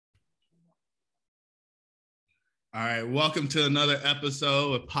All right, welcome to another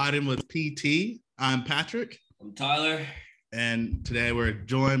episode of Podding with PT. I'm Patrick. I'm Tyler. And today we're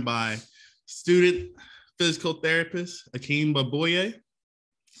joined by student physical therapist Akinboboye.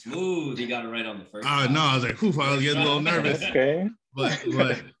 Smooth, he got it right on the first time. No, I was like, I was getting a little nervous. Okay. But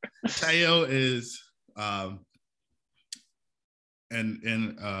Tayo is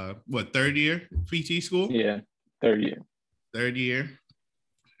in third year PT school? Yeah, third year. Third year.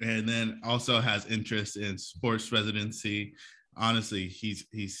 And then also has interest in sports residency. Honestly, he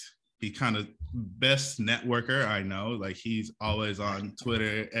kind of best networker I know. Like, he's always on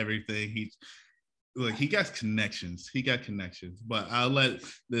Twitter, everything. He got connections. But I'll let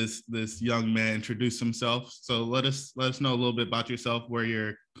this young man introduce himself. So let us know a little bit about yourself, where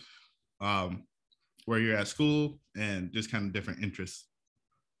you're at school, and just kind of different interests.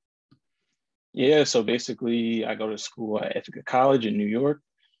 Yeah, so basically I go to school at Ithaca College in New York.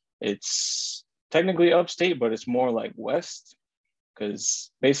 It's technically upstate, but it's more like west, because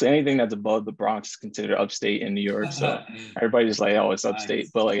basically anything that's above the Bronx is considered upstate in New York. So everybody's like, oh, it's upstate.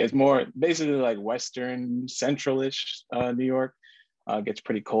 Nice. But like it's more basically like western, central-ish New York. Gets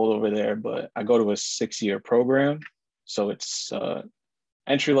pretty cold over there, but I go to a 6-year program. So it's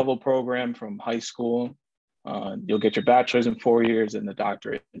entry-level program from high school. You'll get your bachelor's in 4 years and the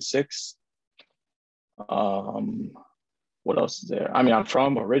doctorate in 6. What else is there? I mean,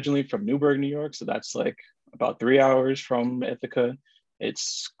 I'm originally from Newburgh, New York. So that's like about 3 hours from Ithaca.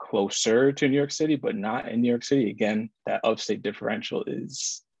 It's closer to New York City, but not in New York City. Again, that upstate differential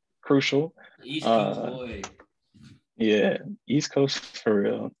is crucial. East Coast boy. Yeah, East Coast for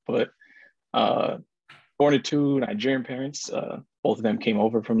real. But born to 2 Nigerian parents. Both of them came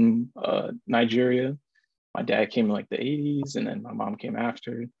over from Nigeria. My dad came in like the 80s, and then my mom came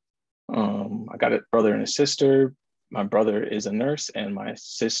after. I got a brother and a sister. My brother is a nurse and my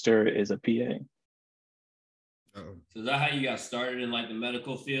sister is a PA. So is that how you got started in like the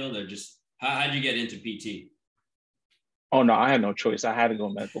medical field, or just how'd you get into PT? Oh no, I had no choice. I had to go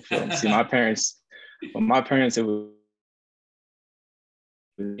medical field. See, my parents, it was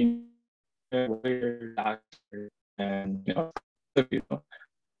doctor, and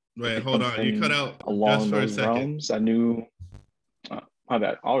Wait, hold on. You cut out along just for those a second. realms. I knew. My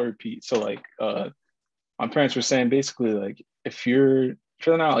bad. I'll repeat. So like, my parents were saying basically like, if you're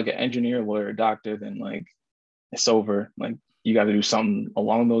not like an engineer, lawyer, doctor, then like it's over. Like you got to do something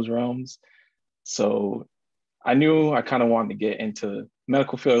along those realms. So I knew I kind of wanted to get into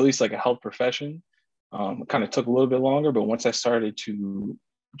medical field, at least like a health profession. It kind of took a little bit longer, but once I started to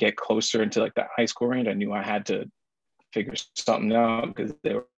get closer into like that high school range, I knew I had to figure something out, because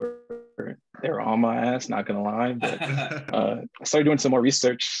they were on my ass, not gonna lie. But I started doing some more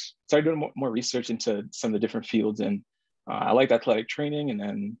research. More research into some of the different fields, and I liked athletic training, and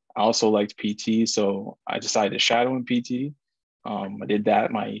then I also liked PT. So I decided to shadow in PT. I did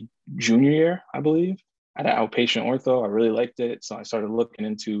that my junior year, I believe, at an outpatient ortho. I really liked it, so I started looking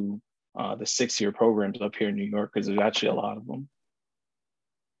into the 6-year programs up here in New York, because there's actually a lot of them.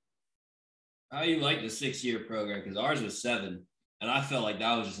 How you like the 6-year program? Because ours was 7, and I felt like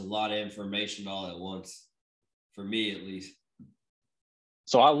that was just a lot of information all at once, for me at least.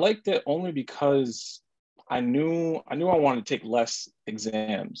 So I liked it only because I knew I wanted to take less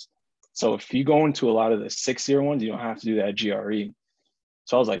exams. So if you go into a lot of the 6-year ones, you don't have to do that GRE.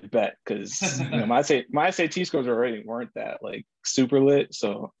 So I was like, bet, because my SAT scores already weren't that like super lit.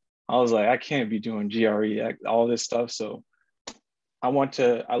 So I was like, I can't be doing GRE, all this stuff. So I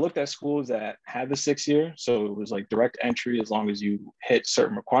looked at schools that had the 6-year. So it was like direct entry as long as you hit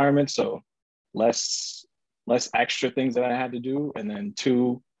certain requirements. So less extra things that I had to do. And then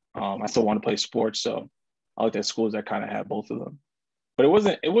 2, I still want to play sports. So I looked at schools that kind of had both of them. But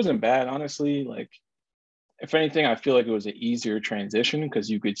it wasn't bad, honestly. Like, if anything, I feel like it was an easier transition, because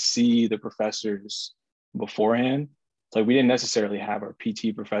you could see the professors beforehand. It's like we didn't necessarily have our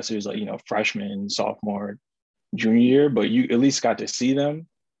PT professors like, freshman, sophomore, junior year, but you at least got to see them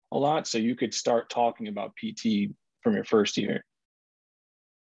a lot. So you could start talking about PT from your first year.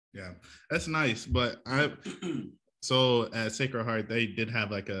 Yeah, that's nice. But so at Sacred Heart, they did have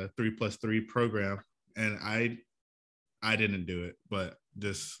like a 3+3 program, and I didn't do it, but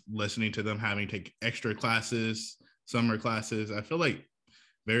just listening to them having to take extra classes, summer classes, I feel like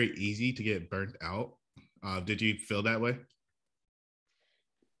very easy to get burnt out. Did you feel that way?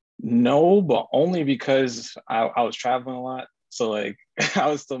 No, but only because I was traveling a lot. So like I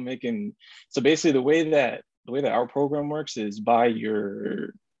was still making, so basically the way that our program works is by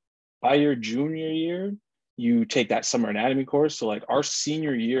your junior year, you take that summer anatomy course. So like our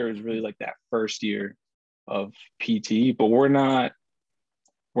senior year is really like that first year of PT, but we're not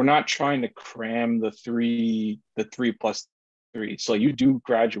we're not trying to cram the three plus three. So you do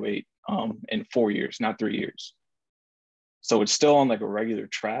graduate in 4 years, not 3 years. So it's still on like a regular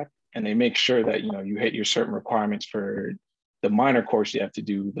track, and they make sure that you hit your certain requirements for the minor course you have to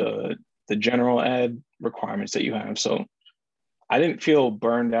do, the general ed requirements that you have. So I didn't feel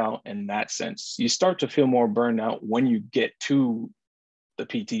burned out in that sense. You start to feel more burned out when you get to the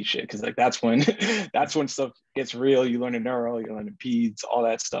PT shit, because like that's when that's when stuff gets real. You learn a neuro, you learn a peds, all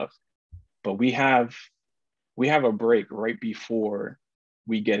that stuff. But we have a break right before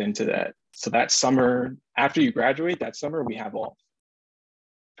we get into that. So that summer, after you graduate, that summer we have off.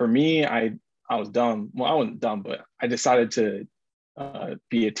 For me, I was dumb. Well, I wasn't dumb, but I decided to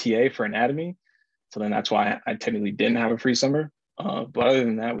be a TA for anatomy. So then that's why I technically didn't have a free summer. But other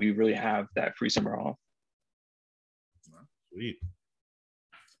than that, we really have that free summer off. Sweet.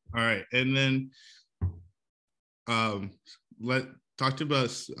 All right, and then talk to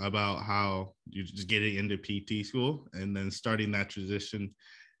us about how you just getting into PT school and then starting that transition,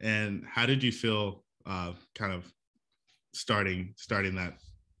 and how did you feel kind of starting that?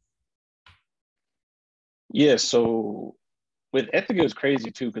 Yeah, so with Ithaca, it was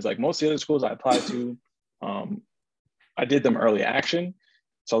crazy too, because like most of the other schools I applied to, I did them early action.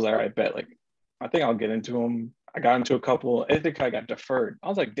 So I was like, all right, bet, like, I think I'll get into them. I got into a couple. Ithaca, I got deferred. I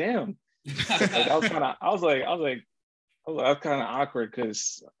was like, damn. Like, I was kind of awkward,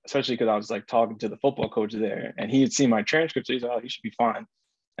 because especially because I was like talking to the football coach there, and he had seen my transcript. So he's like, oh, he should be fine.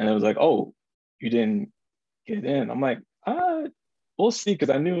 And it was like, oh, you didn't get in. I'm like, we'll see, because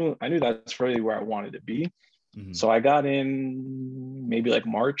I knew that's really where I wanted to be. Mm-hmm. So I got in maybe like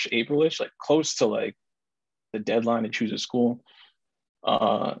March, April-ish, like close to like the deadline to choose a school.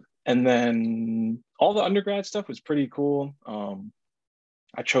 And then all the undergrad stuff was pretty cool.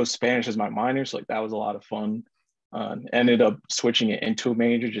 I chose Spanish as my minor, so like that was a lot of fun. Ended up switching it into a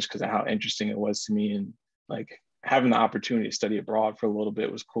major just because of how interesting it was to me, and like having the opportunity to study abroad for a little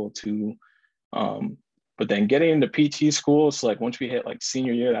bit was cool too. But then getting into PT school, so like once we hit like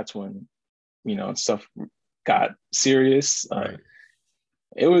senior year, that's when stuff got serious. Right.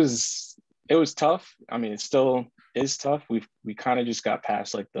 It was tough. I mean, it still is tough. We kind of just got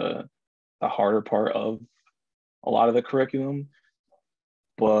past like the harder part of a lot of the curriculum.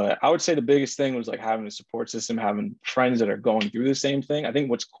 But I would say the biggest thing was like having a support system, having friends that are going through the same thing. I think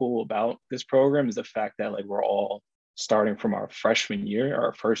what's cool about this program is the fact that like we're all starting from our freshman year,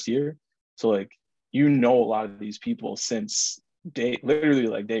 our first year. So like, a lot of these people since literally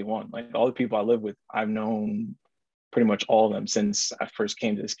like day one. Like all the people I live with, I've known pretty much all of them since I first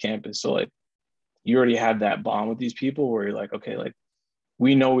came to this campus. So like, you already have that bond with these people where you're like, okay, like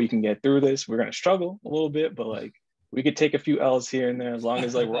we know we can get through this. We're going to struggle a little bit, but like we could take a few L's here and there, as long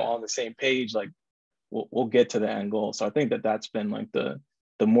as like we're all on the same page, like we'll get to the end goal. So I think that's been like the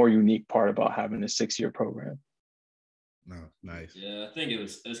more unique part about having a 6-year program. No, nice. Yeah, I think it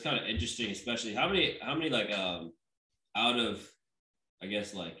was kind of interesting, especially how many like out of, I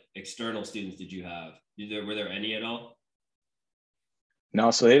guess, like external students did you have? Were there any at all? No,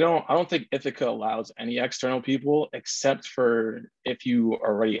 so I don't think Ithaca allows any external people, except for if you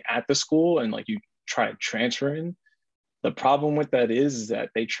are already at the school and like you try to transfer in. The problem with that is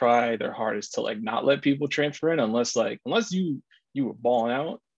that they try their hardest to like not let people transfer in unless you were balling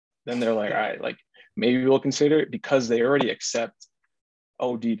out. Then they're like, all right, like maybe we'll consider it, because they already accept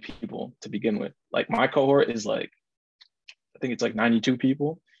OD people to begin with. Like my cohort is like, I think it's like 92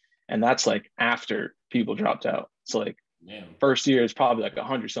 people, and that's like after people dropped out. So like, damn. First year is probably like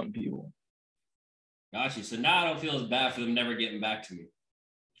 100-something people. Gotcha. So now I don't feel as bad for them never getting back to me,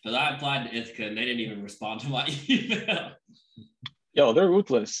 because I applied to Ithaca and they didn't even respond to my email. Yo, they're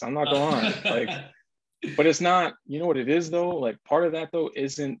ruthless. I'm not gonna lie. Like, but it's not. You know what it is though? Like part of that though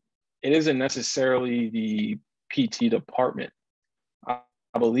isn't necessarily the PT department.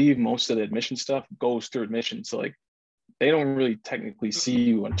 I believe most of the admission stuff goes through admission. So like, they don't really technically see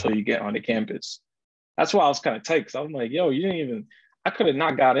you until you get onto campus. That's why I was kind of tight, because I was like, yo, you didn't even. I could have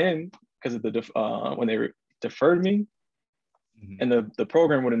not got in because of the when they deferred me. And the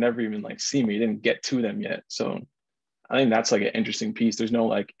program would have never even like seen me. It didn't get to them yet. So I think that's like an interesting piece. There's no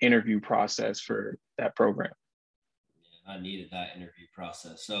like interview process for that program. Yeah, I needed that interview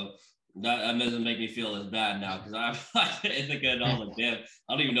process. So that doesn't make me feel as bad now, because I applied to Ithaca and I was like, damn,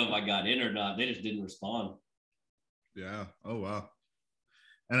 I don't even know if I got in or not. They just didn't respond. Yeah. Oh, wow.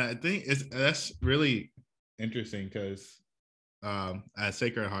 And I think that's really interesting, because at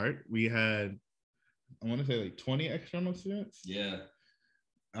Sacred Heart, we had, I want to say like 20 external students. Yeah.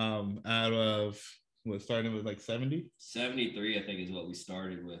 Out of starting with like 70? 73, I think, is what we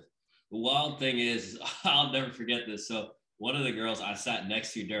started with. The wild thing is, I'll never forget this. So one of the girls I sat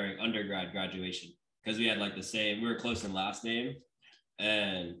next to during undergrad graduation, because we had like we were close in last name.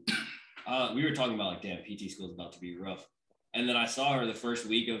 And we were talking about like, damn, PT school is about to be rough. And then I saw her the first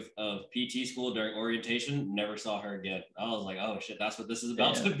week of PT school during orientation, never saw her again. I was like, oh shit, that's what this is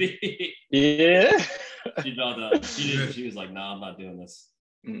about to be. Yeah. She thought that she was like, nah, I'm not doing this.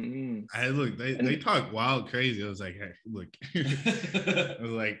 Look, they talk wild crazy. I was like, hey, look, I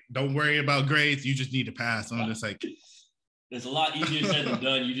was like, don't worry about grades. You just need to pass. I'm just like, it's a lot easier said than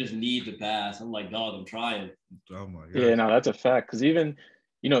done. You just need to pass. I'm like, dog, I'm trying. Oh my god. Yeah, no, that's a fact. Because even,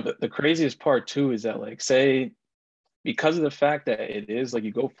 the craziest part too is that, like, say, because of the fact that it is like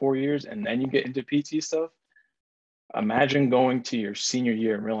you go 4 years and then you get into PT stuff, imagine going to your senior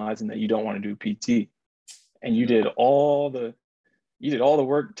year and realizing that you don't want to do PT, and you did all the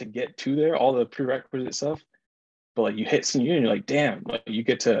work to get to there, all the prerequisite stuff, but like you hit senior year and you're like, damn, like you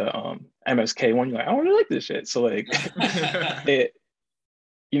get to MSK1, you're like, I don't really like this shit. So like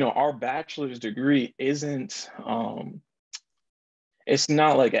our bachelor's degree isn't it's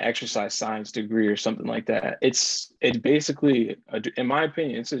not like an exercise science degree or something like that. It's basically, in my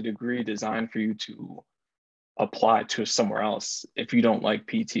opinion, it's a degree designed for you to apply to somewhere else if you don't like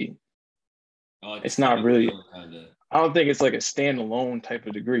PT. It's not really, I don't think it's like a standalone type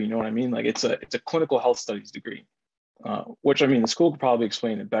of degree. You know what I mean? Like it's a clinical health studies degree, which, I mean, the school could probably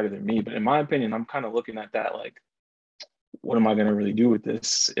explain it better than me. But in my opinion, I'm kind of looking at that like, what am I going to really do with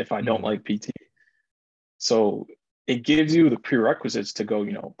this if I don't like PT? So it gives you the prerequisites to go,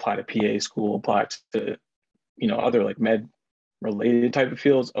 apply to PA school, apply to, other like med related type of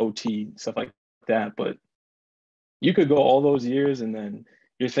fields, OT, stuff like that. But you could go all those years and then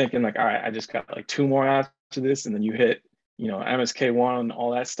you're thinking like, all right, I just got like 2 more after this. And then you hit, MSK1,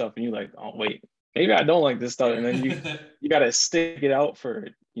 all that stuff. And you're like, oh, wait, maybe I don't like this stuff. And then you got to stick it out for,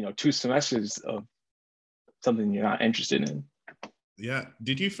 2 semesters of something you're not interested in. Yeah.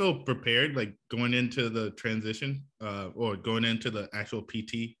 Did you feel prepared, like going into the transition or going into the actual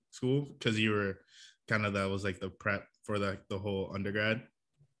PT school? Because you were that was like the prep for the whole undergrad?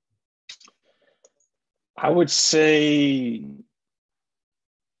 I would say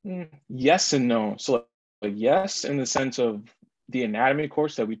yes and no. So like yes, in the sense of the anatomy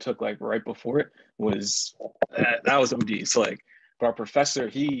course that we took like right before it was, that was OD. So like, but our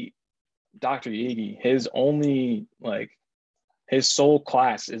professor, Dr. Yegi, his sole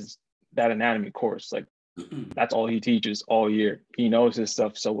class is that anatomy course. Like that's all he teaches all year. He knows his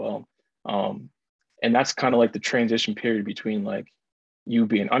stuff so well. And that's kind of like the transition period between like you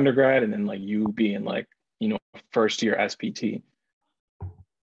being undergrad and then like you being like, first year SPT.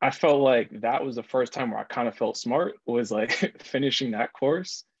 I felt like that was the first time where I kind of felt smart, was like finishing that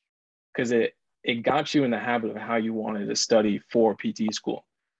course, because it got you in the habit of how you wanted to study for PT school.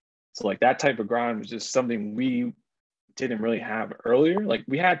 So like that type of grind was just something we didn't really have earlier. Like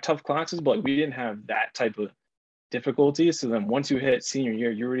we had tough classes, but like we didn't have that type of difficulty. So then once you hit senior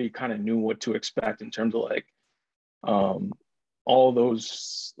year, you already kind of knew what to expect in terms of like all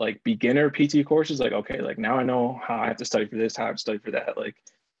those like beginner PT courses. Like, okay, like now I know how I have to study for this, how I have to study for that. Like,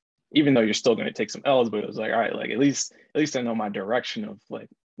 even though you're still going to take some L's, but it was like, all right, like at least I know my direction of like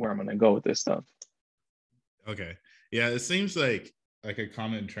where I'm going to go with this stuff. Okay. Yeah, it seems like a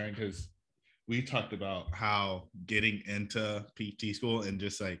common trend, because we talked about how getting into PT school and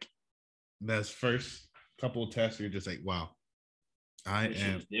just like those first couple of tests, you're just like, wow,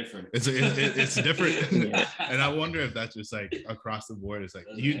 It's different. It's different. Yeah. And I wonder if that's just like across the board. It's like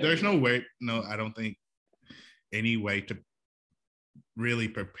there's no way. No, I don't think any way to really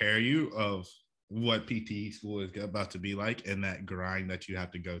prepare you of what PT school is about to be like, and that grind that you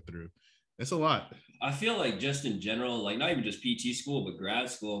have to go through. It's a lot. I feel like just in general, like not even just PT school, but grad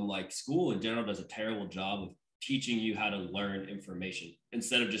school, like school in general does a terrible job of teaching you how to learn information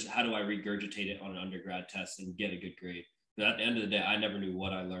instead of just how do I regurgitate it on an undergrad test and get a good grade. But at the end of the day, I never knew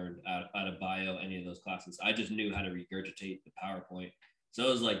what I learned out of bio, any of those classes. I just knew how to regurgitate the PowerPoint. So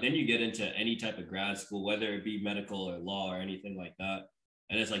it was like, then you get into any type of grad school, whether it be medical or law or anything like that.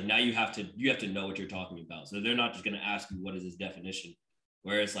 And it's like, now you have to know what you're talking about. So they're not just going to ask you, what is this definition?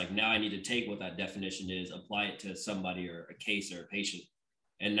 Where it's like, now I need to take what that definition is, apply it to somebody or a case or a patient.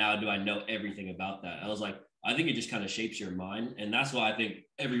 And now do I know everything about that? I was like, I think it just kind of shapes your mind. And that's why I think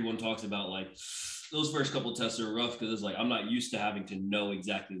everyone talks about like those first couple tests are rough, because it's like, I'm not used to having to know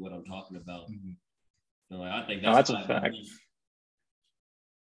exactly what I'm talking about. Mm-hmm. So like, I think that's a fact.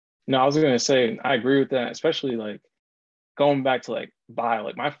 No, I was going to say, I agree with that, especially like going back to like bio,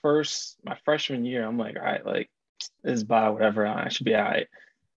 like my freshman year, I'm like, all right, like this is bio, whatever, I should be all right.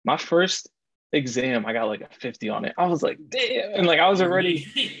 My first exam, I got like a 50 on it. I was like, damn. And like, I was already,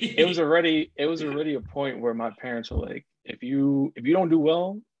 it was already a point where my parents were like, if you don't do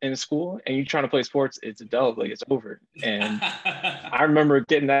well in school and you're trying to play sports, it's a dub, like it's over. And I remember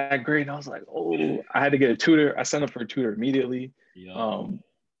getting that grade and I was like, oh, I had to get a tutor. I signed up for a tutor immediately. Yeah.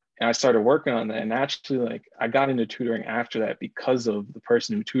 And I started working on that. And actually, like, I got into tutoring after that because of the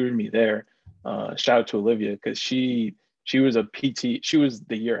person who tutored me there. Shout out to Olivia, because she was a PT. She was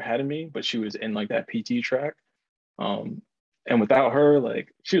the year ahead of me, but she was in like that PT track. And without her,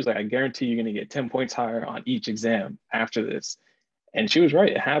 like, she was like, I guarantee you're gonna get 10 points higher on each exam after this. And she was right,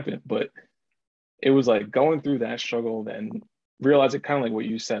 it happened. But it was like going through that struggle, then realizing kind of like what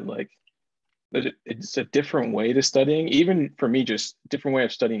you said, like it's a different way to studying. Even for me, just different way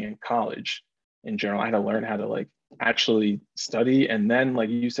of studying in college in general. I had to learn how to like actually study, and then like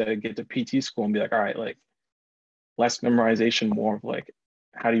you said, get to PT school and be like, all right, like less memorization, more of like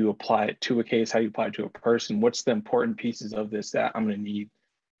how do you apply it to a case, how do you apply it to a person, what's the important pieces of this that I'm going to need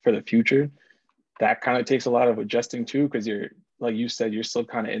for the future. That kind of takes a lot of adjusting too, because you're, like you said, you're still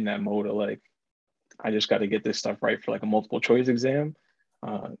kind of in that mode of like, I just got to get this stuff right for like a multiple choice exam.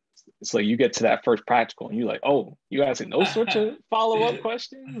 It's like you get to that first practical and you're like, oh, you asking those sorts of follow-up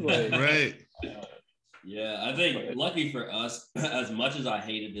questions, like, Right. Yeah, I think lucky for us, as much as I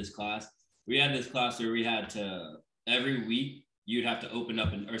hated this class, we had this class where we had to, every week you'd have to open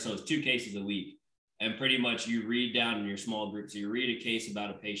up, or so it's 2 cases a week, and pretty much you read down in your small group. So you read a case about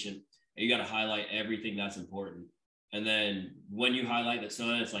a patient and you got to highlight everything that's important. And then when you highlight that, so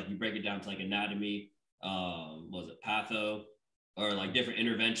it's like you break it down to like anatomy, was it patho, or like different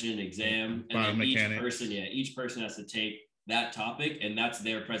intervention, exam, and then each person has to take that topic, and that's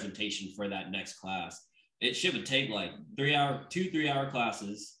their presentation for that next class. It would take like 2-3 hour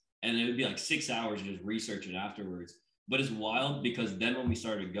classes, and it would be like 6 hours just researching afterwards. But it's wild because then when we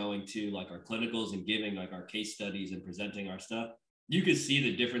started going to like our clinicals and giving like our case studies and presenting our stuff, you could see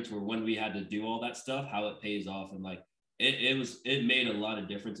the difference where when we had to do all that stuff, how it pays off. And like, it made a lot of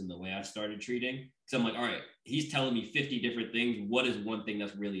difference in the way I started treating. So I'm like, all right, he's telling me 50 different things. What is one thing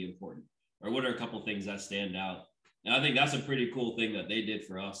that's really important? Or what are a couple things that stand out? And I think that's a pretty cool thing that they did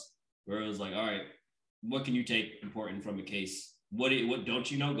for us, where it was like, all right, what can you take important from a case? What don't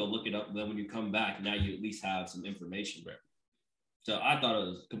you know? Go look it up. Then when you come back, now you at least have some information. Right. So I thought it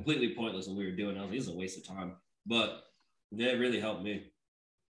was completely pointless when we were doing it. I was like, this is a waste of time. But that really helped me.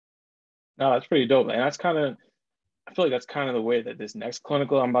 No, that's pretty dope. And that's kind of, I feel like that's kind of the way that this next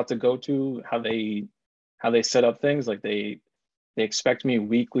clinical I'm about to go to, how they set up things. Like they expect me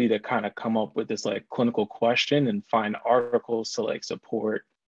weekly to kind of come up with this like clinical question and find articles to like support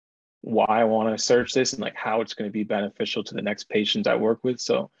why I want to search this and like how it's going to be beneficial to the next patients I work with.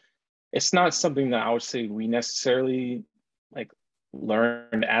 So it's not something that I would say we necessarily like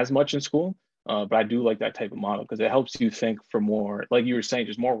learned as much in school. But I do like that type of model because it helps you think for more, like you were saying,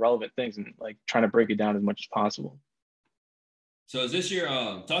 just more relevant things and like trying to break it down as much as possible. So is this your,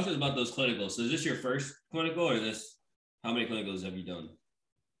 talk to us about those clinicals. So is this your first clinical, or how many clinicals have you done?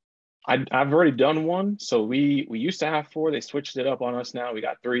 I've already done one. So we used to have 4. They switched it up on us now. We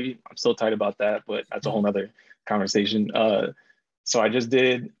got 3. I'm still tight about that, but that's a whole nother conversation. So I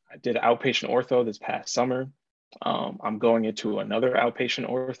did outpatient ortho this past summer. I'm going into another outpatient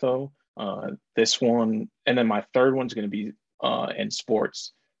ortho. This one, and then my third one's going to be in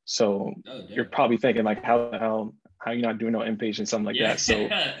sports. So you're probably thinking like, how the hell, how you not doing no inpatient, something like that. So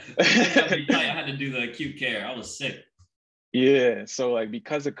I had to do the acute care. I was sick. Yeah. So like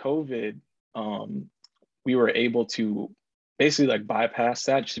because of COVID, we were able to basically like bypass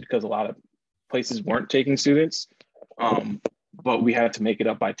that just because a lot of places weren't taking students. But we had to make it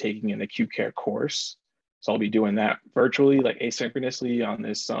up by taking an acute care course. So I'll be doing that virtually, like asynchronously on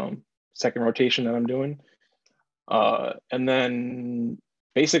this second rotation that I'm doing. And then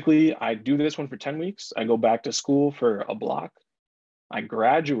basically I do this one for 10 weeks. I go back to school for a block. I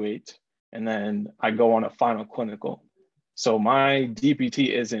graduate, and then I go on a final clinical. So my DPT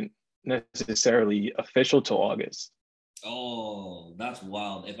isn't necessarily official till August. Oh, that's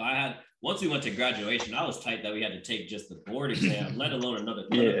wild. Once we went to graduation, I was tight that we had to take just the board exam, let alone another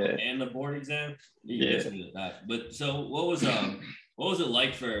clinical and the board exam. You missed me with that. But so what was it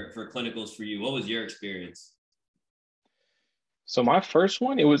like for clinicals for you? What was your experience? So my first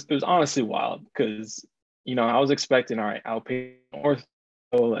one, it was honestly wild because, I was expecting, all right, outpatient ortho,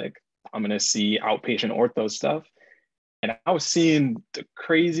 like I'm gonna see outpatient ortho stuff. And I was seeing the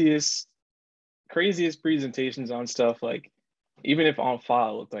craziest presentations on stuff. Like, even if on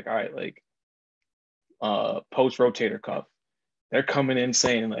file, it looked like, all right, like post rotator cuff, they're coming in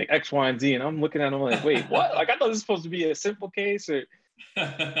saying like X, Y, and Z. And I'm looking at them like, wait, what? Like, I thought this was supposed to be a simple case. Or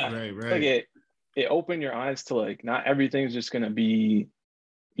right. Like it opened your eyes to like, not everything's just going to be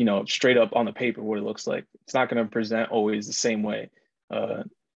straight up on the paper what it looks like. It's not going to present always the same way.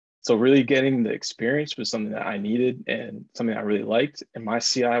 So really getting the experience was something that I needed and something I really liked. And my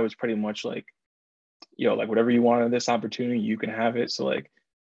CI was pretty much like, like whatever you want in this opportunity, you can have it. So like,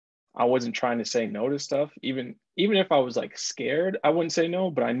 I wasn't trying to say no to stuff. Even if I was like scared, I wouldn't say no,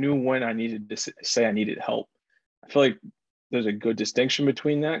 but I knew when I needed to say I needed help. I feel like there's a good distinction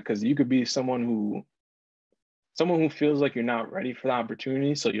between that, because you could be someone who feels like you're not ready for the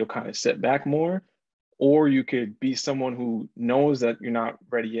opportunity, so you'll kind of sit back more, or you could be someone who knows that you're not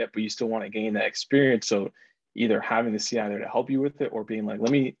ready yet, but you still want to gain that experience. So either having the CI there to help you with it, or being like,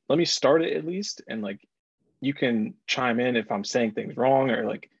 let me start it at least, and like you can chime in if I'm saying things wrong, or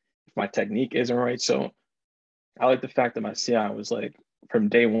like if my technique isn't right. So I like the fact that my CI was like, from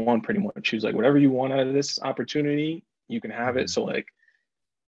day one, pretty much, she was like, whatever you want out of this opportunity, you can have it. So like,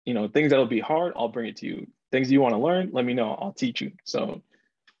 things that'll be hard, I'll bring it to you. Things you want to learn, let me know, I'll teach you. So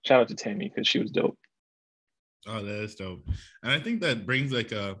shout out to Tammy, because she was dope. Oh, that is dope. And I think that brings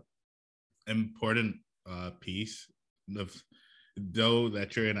like a important piece of, though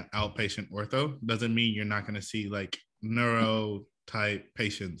that you're in an outpatient ortho doesn't mean you're not going to see like neuro type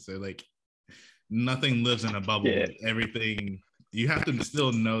patients. They're like, nothing lives in a bubble. Yeah. Everything, you have to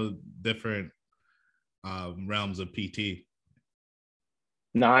still know different realms of PT.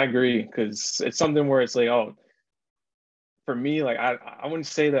 No, I agree, because it's something where it's like, oh, for me, like I wouldn't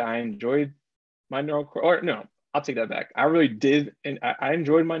say that I enjoyed my neuro, or no, I'll take that back. I really did, and I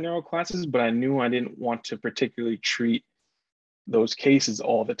enjoyed my neuro classes, but I knew I didn't want to particularly treat those cases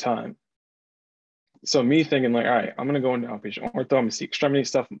all the time. So me thinking like, all right, I'm gonna go into outpatient ortho, I'm gonna see extremity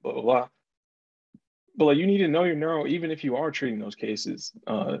stuff, blah blah blah. But like, you need to know your neuro even if you are treating those cases.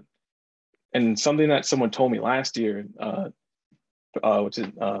 And something that someone told me last year, which is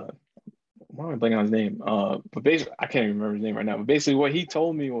why am I blanking on his name? But basically, I can't even remember his name right now. But basically, what he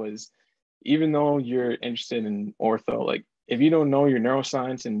told me was, even though you're interested in ortho, like if you don't know your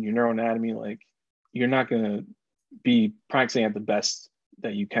neuroscience and your neuroanatomy, like you're not gonna be practicing at the best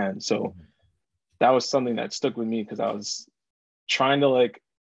that you can. So that was something that stuck with me, because I was trying to like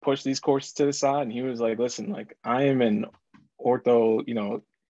push these courses to the side, and he was like, listen, like I am an ortho,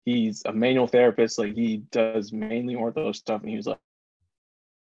 he's a manual therapist, like he does mainly ortho stuff, and he was like,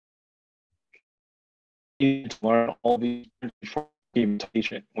 he need to learn all these before he became a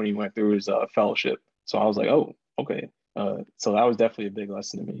patient when he went through his fellowship. So I was like, oh, okay. So that was definitely a big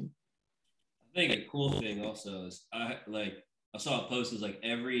lesson to me. I think a cool thing also is I saw a post is like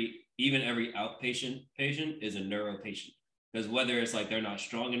every outpatient patient is a neuro patient, because whether it's like they're not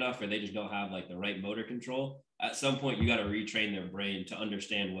strong enough or they just don't have like the right motor control, at some point you got to retrain their brain to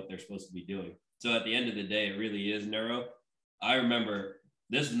understand what they're supposed to be doing. So at the end of the day, it really is neuro. I remember,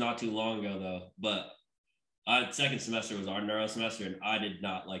 this is not too long ago though, but second semester was our neuro semester, and I did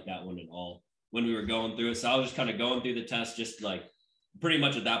not like that one at all when we were going through it. So I was just kind of going through the test, just like pretty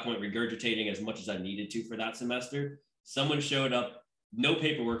much at that point regurgitating as much as I needed to for that semester. Someone showed up, no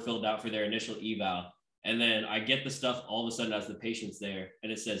paperwork filled out for their initial eval. And then I get the stuff all of a sudden as the patient's there,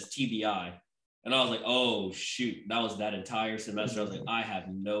 and it says TBI. And I was like, oh, shoot, that was that entire semester. I was like, I have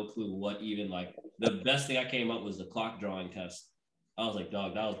no clue what even, like, the best thing I came up was the clock drawing test. I was like,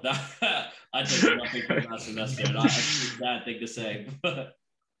 dog, that was that. I took nothing from that semester, and it's a bad thing to say.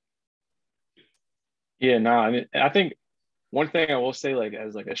 Yeah, no, I mean, I think one thing I will say, like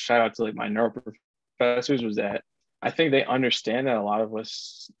as like a shout out to like my neuro professors, was that I think they understand that a lot of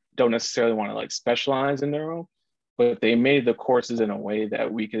us don't necessarily want to like specialize in neuro, but they made the courses in a way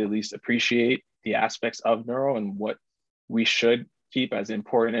that we could at least appreciate the aspects of neuro and what we should keep as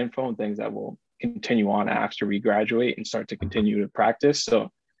important info and things that will continue on after we graduate and start to continue to practice. So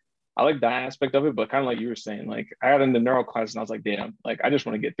I like that aspect of it, but kind of like you were saying, like I got into neuro class and I was like, damn, like I just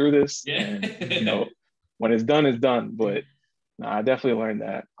want to get through this. Yeah. And when it's done, it's done. But no, I definitely learned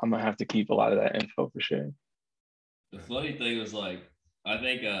that I'm gonna have to keep a lot of that info for sure. The funny thing was, like, I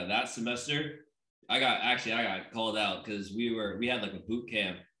think that semester I got called out because we had like a boot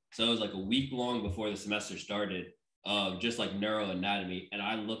camp. So it was like a week long before the semester started, just like neuroanatomy. And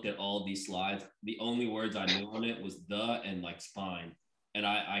I looked at all these slides. The only words I knew on it was the and like spine. And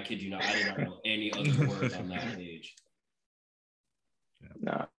I kid you not, I did not know any other words on that page.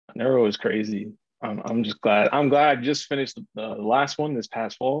 Nah, neuro is crazy. I'm just glad. I'm glad I just finished the last one this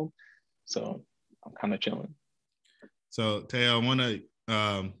past fall. So I'm kind of chilling. So Tayo, I want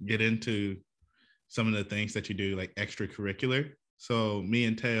to get into some of the things that you do, like extracurricular. So me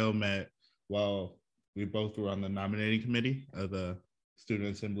and Tayo met while we both were on the nominating committee of the Student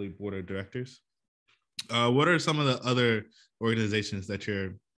Assembly Board of Directors. What are some of the other organizations that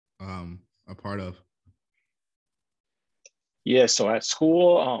you're a part of? Yeah, so at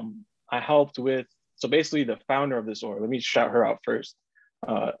school, I helped with, so basically the founder of this org, let me shout her out first,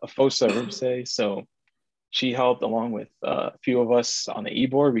 Afosa Rimse. So she helped along with a few of us on the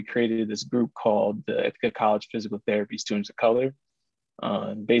e-board. We created this group called the Ithaca College Physical Therapy Students of Color.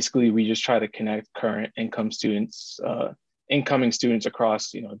 Basically, we just try to connect current incoming students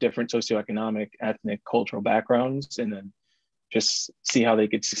across, different socioeconomic, ethnic, cultural backgrounds, and then just see how they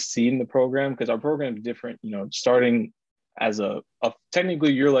could succeed in the program. Because our program is different, starting as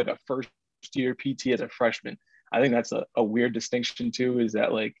technically you're like a first year PT as a freshman. I think that's a weird distinction too, is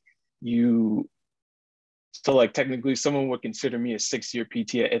that like you, so like technically someone would consider me a 6-year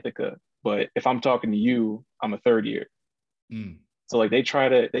PT at Ithaca, but if I'm talking to you, I'm a third year. Mm. So like they try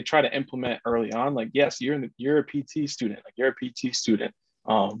to implement early on, like, yes, you're a PT student, like you're a PT student.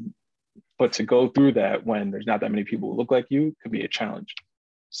 But to go through that when there's not that many people who look like you could be a challenge.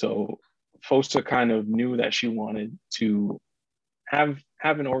 So Fosa kind of knew that she wanted to have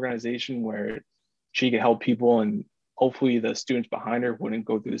an organization where she could help people, and hopefully the students behind her wouldn't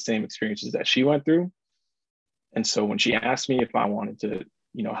go through the same experiences that she went through. And so when she asked me if I wanted to,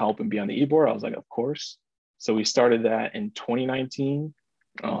 help and be on the e-board, I was like, of course. So we started that in 2019.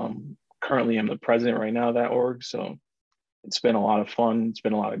 Currently, I'm the president right now of that org. So it's been a lot of fun. It's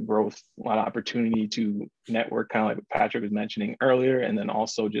been a lot of growth, a lot of opportunity to network, kind of like what Patrick was mentioning earlier. And then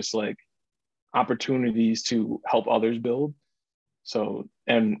also just like opportunities to help others build. So,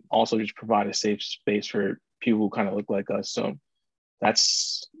 and also just provide a safe space for people who kind of look like us. So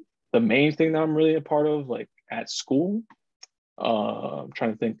that's the main thing that I'm really a part of, like at school. I'm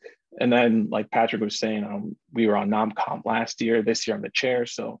trying to think. And then, like Patrick was saying, we were on non-comp last year. This year, I'm the chair.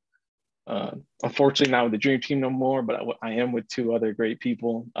 So, unfortunately, not with the dream team no more, but I am with 2 other great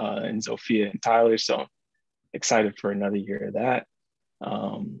people, and Sophia and Tyler. So, excited for another year of that.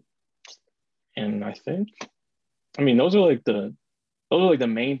 And I mean, those are like the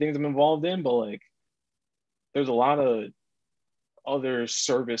main things I'm involved in. But like, there's a lot of other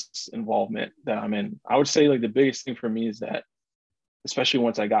service involvement that I'm in. I would say like the biggest thing for me is that, especially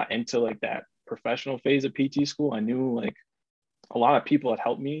once I got into like that professional phase of PT school, I knew like a lot of people had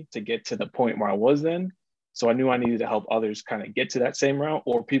helped me to get to the point where I was then. So I knew I needed to help others kind of get to that same route,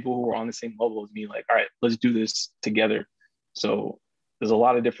 or people who were on the same level as me, like, all right, let's do this together. So there's a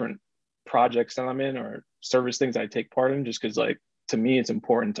lot of different projects that I'm in or service things I take part in, just because like to me, it's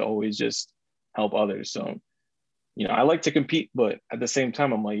important to always just help others. So, I like to compete, but at the same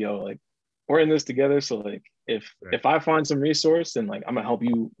time, I'm like, yo, like we're in this together. So like if I find some resource, then like I'm gonna help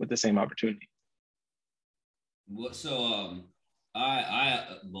you with the same opportunity. Well, so I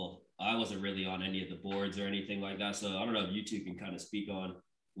wasn't really on any of the boards or anything like that. So I don't know if you two can kind of speak on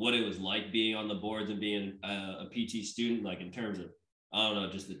what it was like being on the boards and being a PT student, like in terms of, I don't know,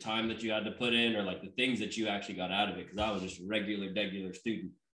 just the time that you had to put in or like the things that you actually got out of it. Cause I was just a regular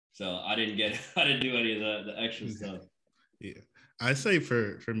student. So I didn't do any of the extra stuff. Yeah. I say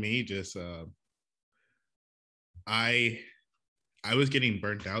for me, just, I was getting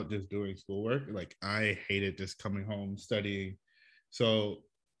burnt out just doing schoolwork. Like I hated just coming home, studying. So,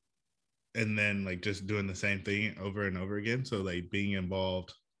 and then like just doing the same thing over and over again. So like being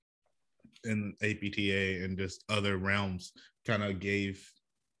involved in APTA and just other realms kind of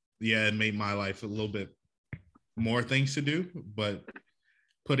it made my life a little bit more things to do, but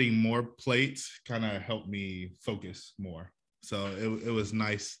putting more plates kind of helped me focus more. So it was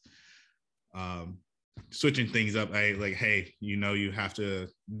nice. Switching things up. I like, hey, you have to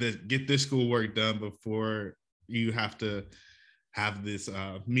get this schoolwork done before you have to have this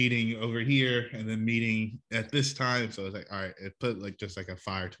meeting over here and then meeting at this time. So it's like, all right, it put like just like a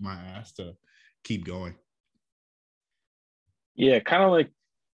fire to my ass to keep going. Yeah, kind of like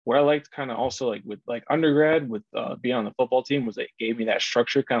what I liked kind of also like with like undergrad with being on the football team was it gave me that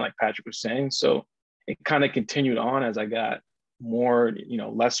structure, kind of like Patrick was saying. So it kind of continued on as I got more,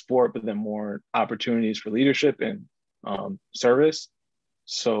 less sport, but then more opportunities for leadership and service.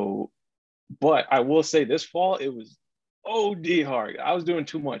 So, but I will say this fall, it was OD hard. I was doing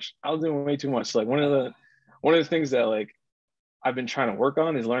too much. I was doing way too much. Like one of the things that like I've been trying to work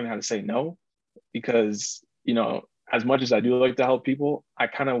on is learning how to say no, because, as much as I do like to help people, I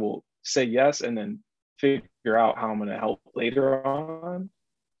kind of will say yes and then figure out how I'm going to help later on.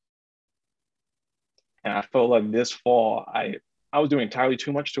 And I felt like this fall, I was doing entirely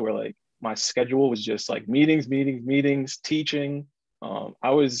too much to where like my schedule was just like meetings, teaching. I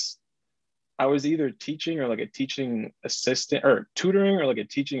was either teaching or like a teaching assistant or tutoring or like a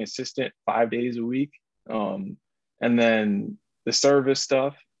teaching assistant 5 days a week. And then the service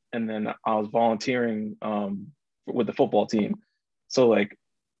stuff. And then I was volunteering with the football team. So like,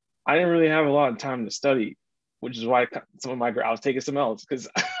 I didn't really have a lot of time to study. which is why some of my I was taking some else because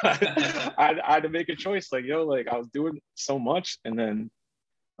I had to make a choice. Like, yo, like I was doing so much, and then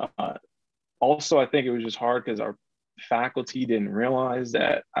also I think it was just hard because our faculty didn't realize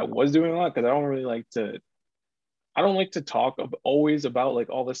that I was doing a lot because I don't like to talk always about like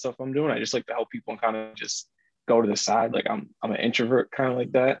all the stuff I'm doing. I just like to help people and kind of just go to the side. Like I'm an introvert kind of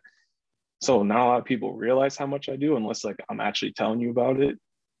like that. So not a lot of people realize how much I do unless like I'm actually telling you about it.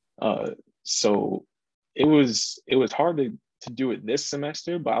 So it was hard to do it this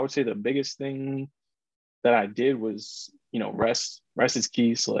semester, but I would say the biggest thing that I did was, rest. Rest is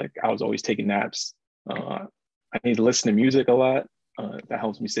key. So like I was always taking naps. I need to listen to music a lot. That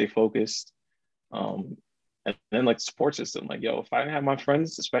helps me stay focused. And then like the support system, like, yo, if I didn't have my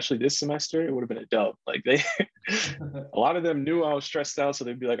friends, especially this semester, it would have been a dub. Like a lot of them knew I was stressed out. So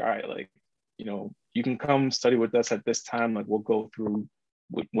they'd be like, all right, like, you can come study with us at this time. Like we'll go through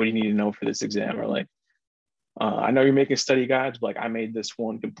what you need to know for this exam. Or like, I know you're making study guides, but like I made this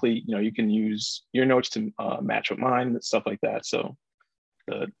one complete, you can use your notes to match with mine and stuff like that. So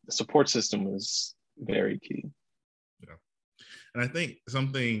the support system was very key. Yeah. And I think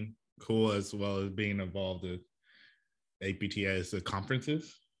something cool as well as being involved with APTA is the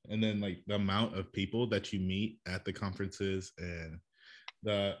conferences, and then like the amount of people that you meet at the conferences and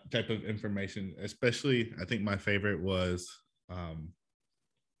the type of information. Especially, I think my favorite was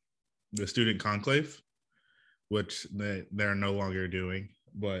the student conclave, which they're no longer doing,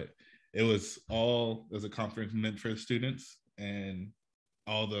 but it was a conference meant for students, and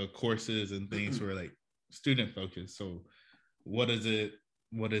all the courses and things were like student focused. So what is it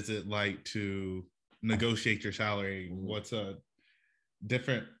like to negotiate your salary? What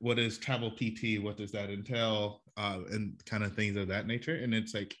is travel PT? What does that entail? And kind of things of that nature. And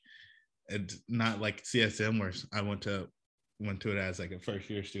it's like, it's not like CSM where I went to it as like a first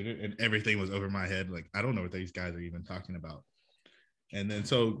year student and everything was over my head. Like, I don't know what these guys are even talking about. And then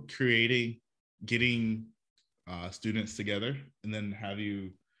so getting students together and then have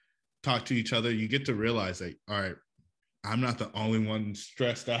you talk to each other, you get to realize like, all right, I'm not the only one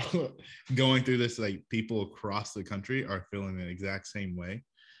stressed out going through this. Like people across the country are feeling the exact same way.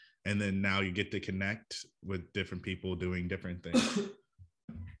 And then now you get to connect with different people doing different things.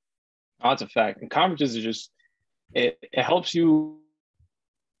 Oh, that's a fact. And conferences are just, it helps you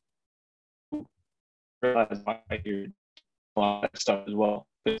realize why you're doing a lot of stuff as well.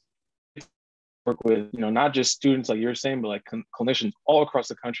 Work with, not just students like you're saying, but like clinicians all across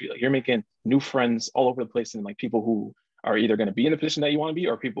the country. Like you're making new friends all over the place, and like people who are either going to be in the position that you want to be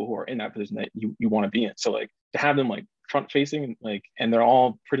or people who are in that position that you want to be in. So like to have them like front facing, like, and they're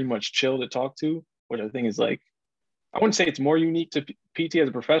all pretty much chill to talk to, which I think is like, I wouldn't say it's more unique to PT as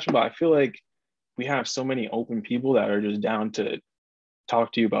a profession, but I feel like we have so many open people that are just down to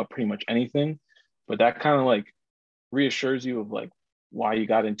talk to you about pretty much anything. But that kind of like reassures you of like why you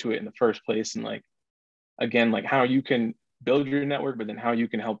got into it in the first place. And like, again, like how you can build your network, but then how you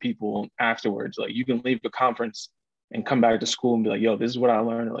can help people afterwards. Like you can leave the conference and come back to school and be like, yo, this is what I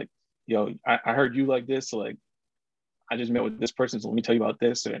learned. Or like, yo, I heard you like this. So like, I just met with this person, so let me tell you about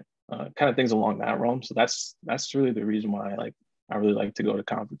this, or kind of things along that realm. So that's really the reason why I really like to go to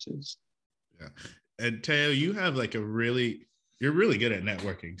conferences. Yeah. And Tayo, you have like you're really good at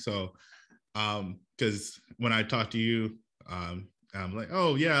networking. So because when I talk to you, I'm like,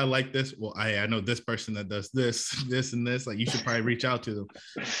 oh yeah, I like this. Well, I know this person that does this, and this. Like, you should probably reach out to them.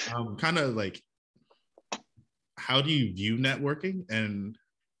 Kind of like, how do you view networking, and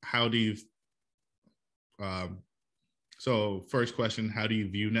how do you? So first question, how do you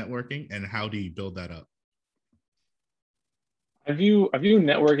view networking, and how do you build that up? I view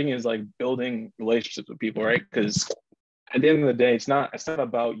networking as like building relationships with people, right? Because at the end of the day, it's not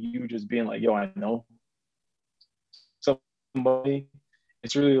about you just being like, yo, I know somebody.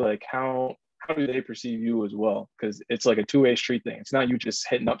 It's really like how do they perceive you as well? Because it's like a two-way street thing. It's not you just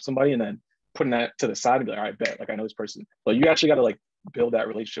hitting up somebody and then putting that to the side and be like, all right, bet, like I know this person. But you actually got to like build that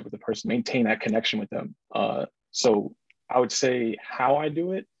relationship with the person, maintain that connection with them. So I would say how I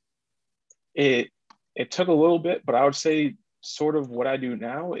do it, it took a little bit, but I would say sort of what I do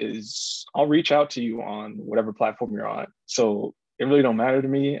now is I'll reach out to you on whatever platform you're on. So it really don't matter to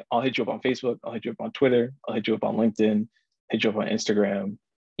me. I'll hit you up on Facebook. I'll hit you up on Twitter. I'll hit you up on LinkedIn, hit you up on Instagram,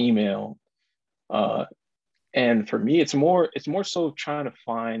 email. And for me, it's more so trying to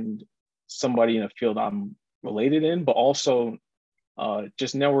find somebody in a field I'm related in, but also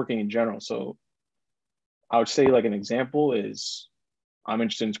just networking in general. So I would say like an example is I'm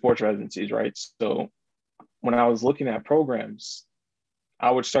interested in sports residencies, right? So when I was looking at programs,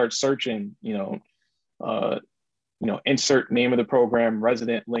 I would start searching, insert name of the program,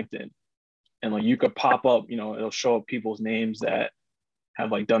 resident, LinkedIn. and like you could pop up, you know, it'll show up people's names that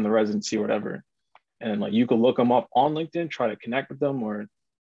have like done the residency or whatever. And like you could look them up on LinkedIn, try to connect with them, or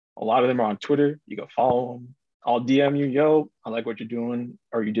a lot of them are on Twitter. You can follow them. I'll DM you, yo, I like what you're doing,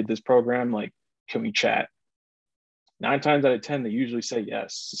 or you did this program. Like, can we chat? 9 times out of 10, they usually say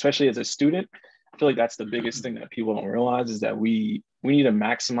yes, especially as a student. I feel like that's the biggest thing that people don't realize is that we need to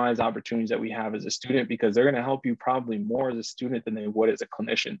maximize opportunities that we have as a student, because they're going to help you probably more as a student than they would as a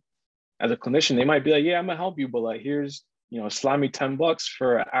clinician. As a clinician, they might be like, yeah, I'm gonna help you, but like, here's, you know, slide me $10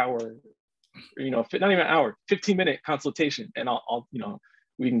 for an hour, you know, not even an hour, 15-minute consultation. And I'll, you know,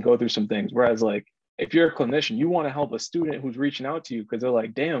 we can go through some things. Whereas like, if you're a clinician, you want to help a student who's reaching out to you because they're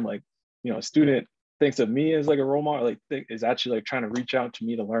like, damn, like, you know, a student thinks of me as like a role model, like is actually like trying to reach out to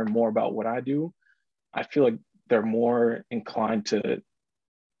me to learn more about what I do. I feel like they're more inclined to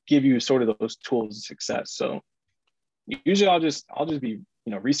give you sort of those tools of success. So usually I'll just be,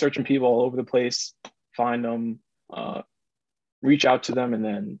 you know, researching people all over the place, find them, reach out to them, and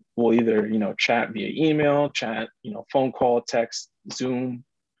then we'll either, you know, chat via email, chat, you know, phone call, text, Zoom,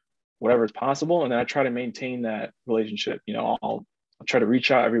 whatever is possible. And then I try to maintain that relationship. You know, I'll try to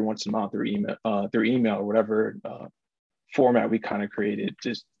reach out every once in a while through email or whatever format we kind of created,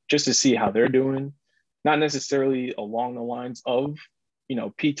 just to see how they're doing. Not necessarily along the lines of, you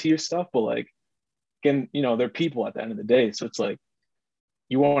know, PT or stuff, but like, again, you know, they're people at the end of the day. So it's like,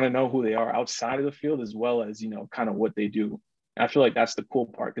 you want to know who they are outside of the field as well as, you know, kind of what they do. And I feel like that's the cool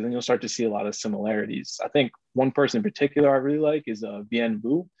part, because then you'll start to see a lot of similarities. I think one person in particular I really like is Bien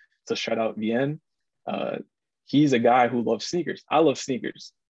Vu. So shout out Bien. He's a guy who loves sneakers. I love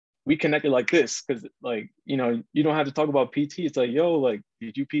sneakers. We connected like this because, like, you know, you don't have to talk about PT. It's like, yo, like,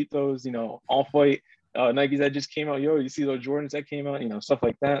 did you peep those, you know, Off-White Nikes that just came out? Yo, you see those Jordans that came out? You know, stuff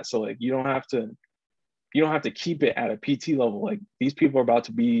like that. So like, you don't have to keep it at a PT level. Like, these people are about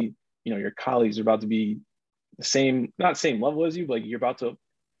to be, you know, your colleagues are about to be the same, not same level as you, but like you're about to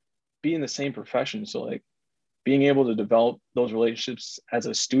be in the same profession. So like, being able to develop those relationships as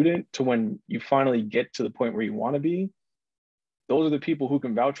a student to when you finally get to the point where you want to be, those are the people who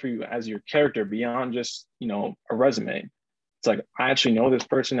can vouch for you as your character beyond just, you know, a resume. It's like, I actually know this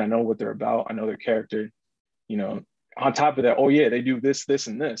person. I know what they're about. I know their character, you know, on top of that, oh yeah, they do this, this,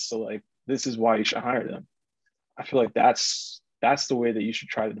 and this. So like, this is why you should hire them. I feel like that's the way that you should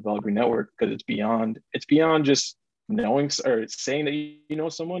try to develop your network, because it's beyond just knowing or saying that you know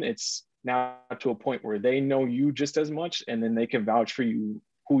someone. It's now to a point where they know you just as much, and then they can vouch for you,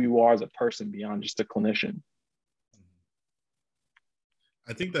 who you are as a person beyond just a clinician.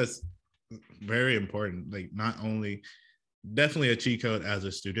 I think that's very important. Like, not only definitely a cheat code as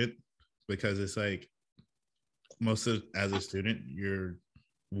a student, because it's like as a student, you're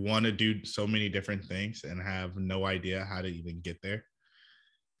want to do so many different things and have no idea how to even get there.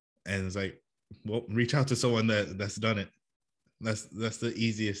 And it's like, well, reach out to someone that's done it. That's the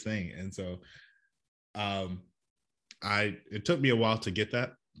easiest thing. And so it took me a while to get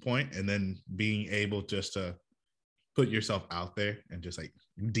that point, and then being able just to put yourself out there and just like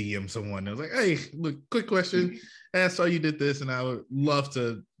DM someone. I was like, hey, look, quick question. I saw you did this, and I would love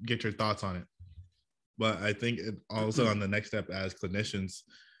to get your thoughts on it. But I think it also on the next step as clinicians,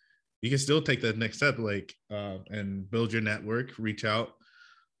 you can still take that next step, like, and build your network, reach out,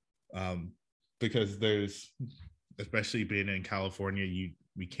 because there's, especially being in California,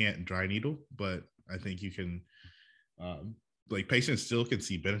 we can't dry needle, but I think you can, like, patients still can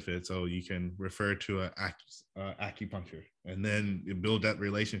see benefits, so you can refer to acupuncture, and then you build that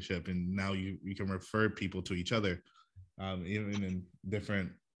relationship, and now you can refer people to each other, even in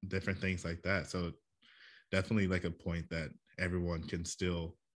different things like that. So definitely like a point that everyone can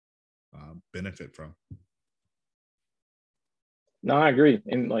still benefit from. No, I agree.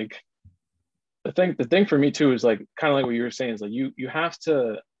 And like, the thing for me too is like, kind of like what you were saying, is like, you have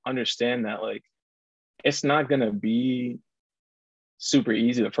to understand that like, it's not going to be super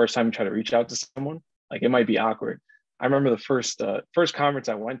easy the first time you try to reach out to someone. Like, it might be awkward. I remember the first conference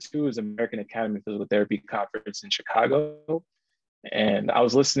I went to was American Academy of Physical Therapy conference in Chicago. And I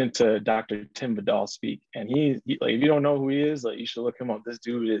was listening to Dr. Tim Vidal speak, and he like, if you don't know who he is, like, you should look him up. This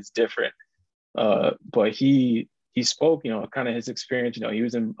dude is different. But he spoke, you know, kind of his experience. You know, he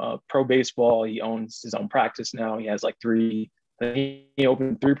was in pro baseball. He owns his own practice now. He has like he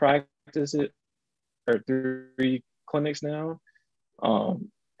opened 3 practices or 3 clinics now.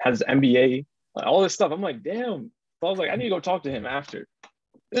 Has MBA, all this stuff. I'm like, damn. So I was like, I need to go talk to him after.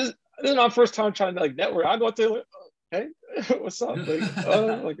 This is my first time trying to like network. I go to, hey, what's up?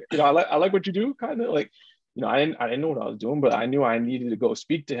 Like, you know, I like what you do, kind of like, you know, I didn't know what I was doing, but I knew I needed to go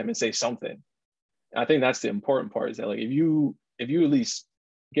speak to him and say something. And I think that's the important part, is that like, if you at least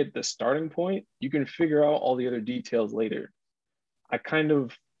get the starting point, you can figure out all the other details later. I kind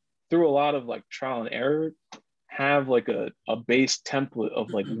of, through a lot of like trial and error, have like a base template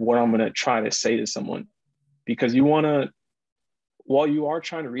of like what I'm going to try to say to someone, because you want to, while you are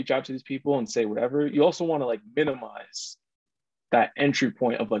trying to reach out to these people and say whatever, you also want to like minimize that entry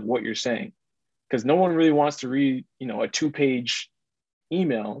point of like what you're saying, because no one really wants to read, you know, a 2-page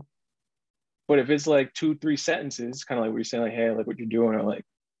email. But if it's like 2-3 sentences, kind of like what you're saying, like, hey, I like what you're doing, or like,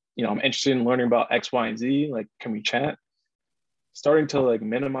 you know, I'm interested in learning about X, Y, and Z, like, can we chat? Starting to like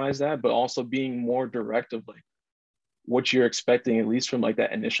minimize that, but also being more direct of like what you're expecting, at least from like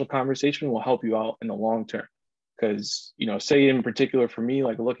that initial conversation, will help you out in the long term. Because, you know, say in particular for me,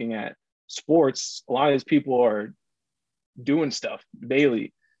 like looking at sports, a lot of these people are doing stuff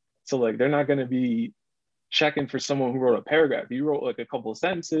daily. So like they're not going to be checking for someone who wrote a paragraph. You wrote like a couple of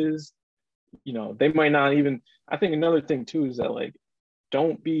sentences, you know, they might not even. I think another thing too is that like,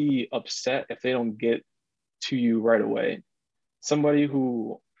 don't be upset if they don't get to you right away. Somebody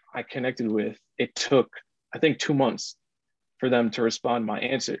who I connected with, it took, I think, 2 months for them to respond my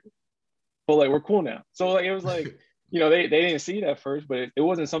answer. But like, we're cool now. So like, it was like, you know, they didn't see it at first, but it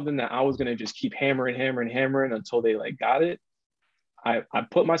wasn't something that I was going to just keep hammering until they like got it. I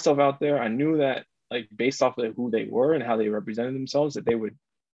put myself out there. I knew that like based off of who they were and how they represented themselves, that they would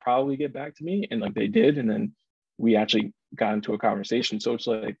probably get back to me, and like they did. And then we actually got into a conversation. So it's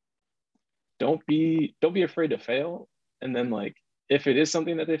like, don't be afraid to fail. And then like, if it is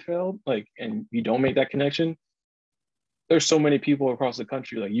something that they failed, like, and you don't make that connection, there's so many people across the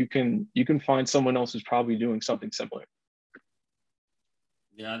country, like you can find someone else who's probably doing something similar.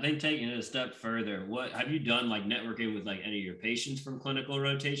 Yeah, I think taking it a step further, what have you done like networking with like any of your patients from clinical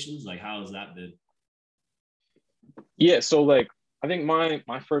rotations? Like how has that been? Yeah, so like I think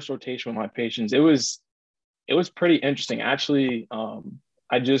my first rotation with my patients, it was pretty interesting actually.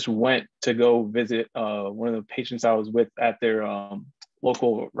 I just went to go visit one of the patients I was with at their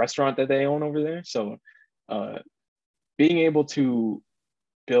local restaurant that they own over there. So uh, being able to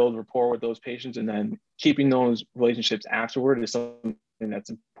build rapport with those patients and then keeping those relationships afterward is something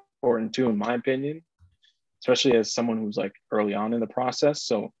that's important too, in my opinion, especially as someone who's like early on in the process.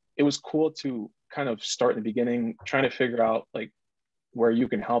 So it was cool to kind of start in the beginning, trying to figure out like where you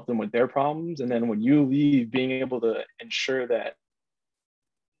can help them with their problems. And then when you leave, being able to ensure that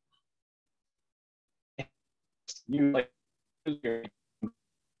you like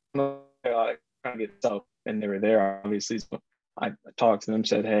trying to get stuff, and they were there obviously. So I talked to them,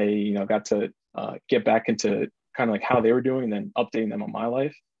 said, hey, you know, got to get back into kind of like how they were doing, and then updating them on my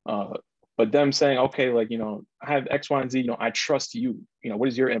life. But them saying, okay, like, you know, I have X, Y, and Z, you know, I trust you. You know, what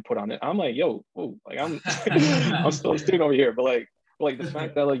is your input on it? I'm like, yo, whoa, like I'm I'm still a student over here, but like the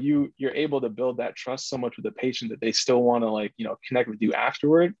fact that like you're able to build that trust so much with the patient that they still want to like, you know, connect with you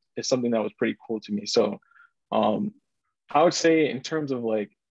afterward is something that was pretty cool to me. So um I would say in terms of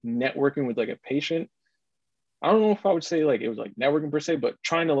like networking with like a patient, I don't know if I would say like it was like networking per se, but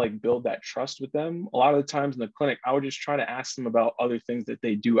trying to like build that trust with them. A lot of the times in the clinic, I would just try to ask them about other things that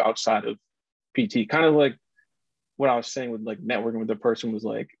they do outside of PT. Kind of like what I was saying with like networking with the person, was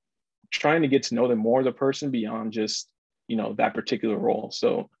like trying to get to know them more as a person beyond just, you know, that particular role.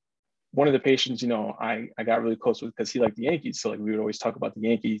 So one of the patients, you know, I got really close with because he liked the Yankees. So like we would always talk about the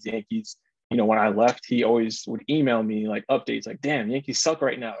Yankees. You know, when I left, he always would email me like updates, like, damn, Yankees suck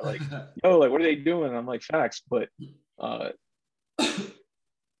right now. Like, yo, like what are they doing? And I'm like, facts. But uh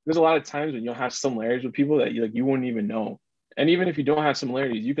there's a lot of times when you'll have similarities with people that you wouldn't even know. And even if you don't have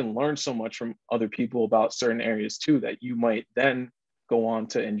similarities, you can learn so much from other people about certain areas too that you might then go on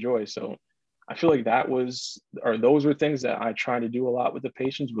to enjoy. So I feel like those were things that I try to do a lot with the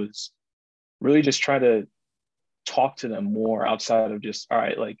patients, was really just try to talk to them more outside of just, all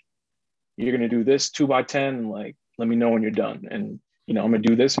right, like you're gonna do this 2 by 10, and like let me know when you're done. And you know, I'm gonna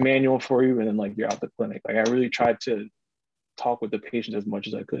do this manual for you, and then like you're out the clinic. Like I really tried to talk with the patient as much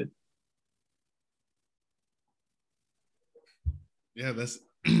as I could. Yeah, that's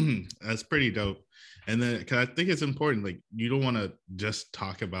that's pretty dope. And then, because I think it's important, like you don't want to just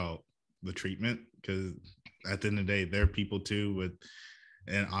talk about the treatment, because at the end of the day, they're people too. With,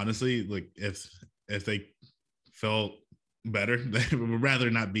 and honestly, like if they felt better, they would rather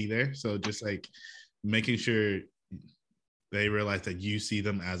not be there. So just like making sure they realize that you see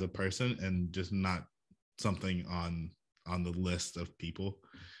them as a person and just not something on the list of people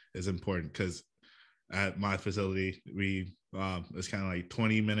is important. Because at my facility, we it's kind of like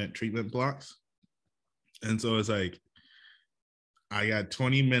 20-minute treatment blocks, and so it's like I got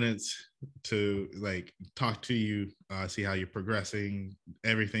 20 minutes to like talk to you, see how you're progressing,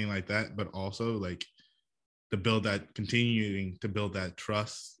 everything like that, but also like continuing to build that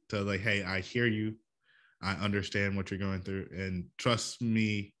trust to like, hey, I hear you, I understand what you're going through, and trust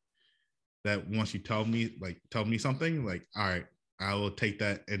me that once you tell me something, like, all right, I will take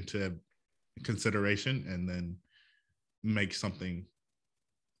that into consideration and then make something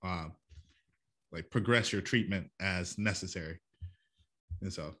like progress your treatment as necessary.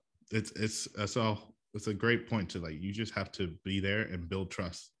 And so it's a great point to like, you just have to be there and build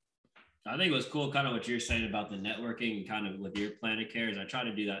trust. I think it was cool, kind of what you're saying about the networking and kind of with your plan of care. Is I try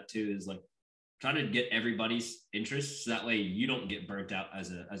to do that too, is like trying to get everybody's interests. So that way you don't get burnt out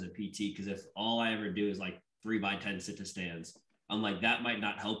as a PT. Because if all I ever do is like 3x10 sit to stands, I'm like, that might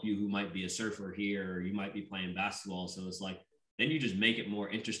not help you who might be a surfer here, or you might be playing basketball. So it's like, then you just make it more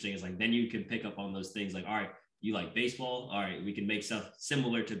interesting. It's like, then you can pick up on those things like, all right, you like baseball. All right, we can make stuff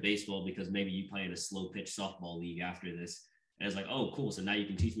similar to baseball because maybe you play in a slow pitch softball league after this. And it's like, oh, cool. So now you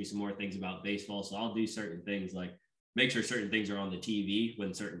can teach me some more things about baseball. So I'll do certain things, like make sure certain things are on the TV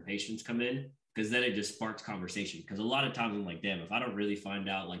when certain patients come in, because then it just sparks conversation. Because a lot of times I'm like, damn, if I don't really find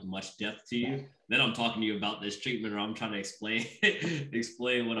out like much depth to you, then I'm talking to you about this treatment, or I'm trying to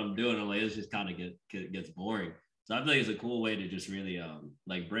explain what I'm doing. I'm like, it's just kind of gets boring. So I feel like it's a cool way to just really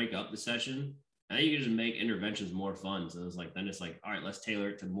like break up the session. I think you can just make interventions more fun. So it's like, then it's like, all right, let's tailor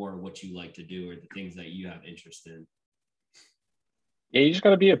it to more what you like to do or the things that you have interest in. Yeah, you just got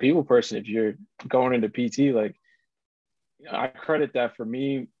to be a people person if you're going into PT. Like, I credit that for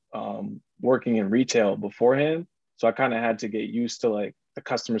me working in retail beforehand. So I kind of had to get used to like the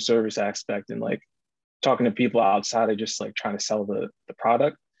customer service aspect and like talking to people outside of just like trying to sell the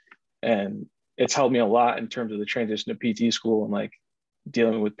product. And it's helped me a lot in terms of the transition to PT school and like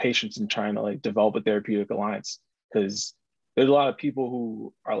dealing with patients and trying to like develop a therapeutic alliance. Because there's a lot of people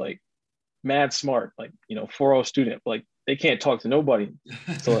who are like mad smart, like, 4.0 student, like they can't talk to nobody.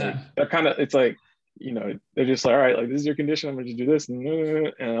 So like they're kind of, it's like, they're just like, all right, like this is your condition, I'm gonna just do this, and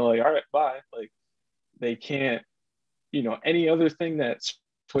they're like, all right, bye. Like they can't, any other thing that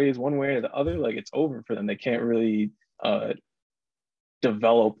sways one way or the other, like it's over for them. They can't really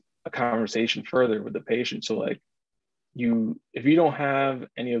develop a conversation further with the patient. So like if you don't have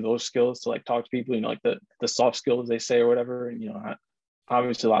any of those skills to like talk to people, like the soft skills they say or whatever, and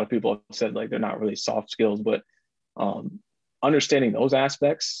obviously a lot of people have said like they're not really soft skills, but understanding those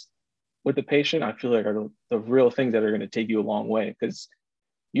aspects with the patient, I feel like are the real things that are going to take you a long way. Because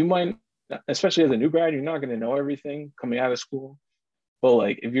you might, especially as a new grad, you're not going to know everything coming out of school. But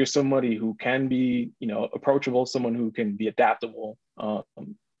like if you're somebody who can be, approachable, someone who can be adaptable, and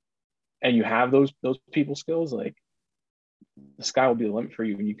you have those people skills, like the sky will be the limit for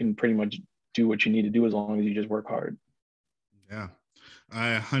you, and you can pretty much do what you need to do as long as you just work hard. Yeah,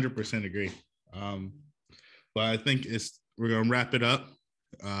 I 100% agree. But I think we're gonna wrap it up.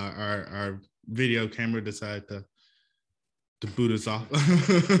 Our video camera decided to boot us off.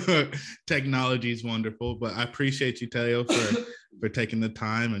 Technology is wonderful, but I appreciate you, Tayo, for taking the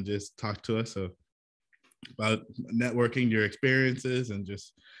time and just talk to us about networking, your experiences, and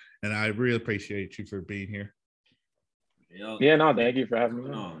I really appreciate you for being here. Yeah, no, thank you for having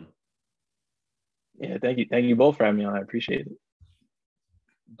me on. Yeah, thank you both for having me on. I appreciate it.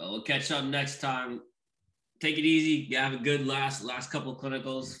 Well, we'll catch up next time. Take it easy. You have a good last couple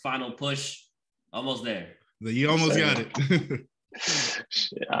clinicals. Final push. Almost there. You almost got it.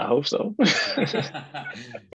 I hope so.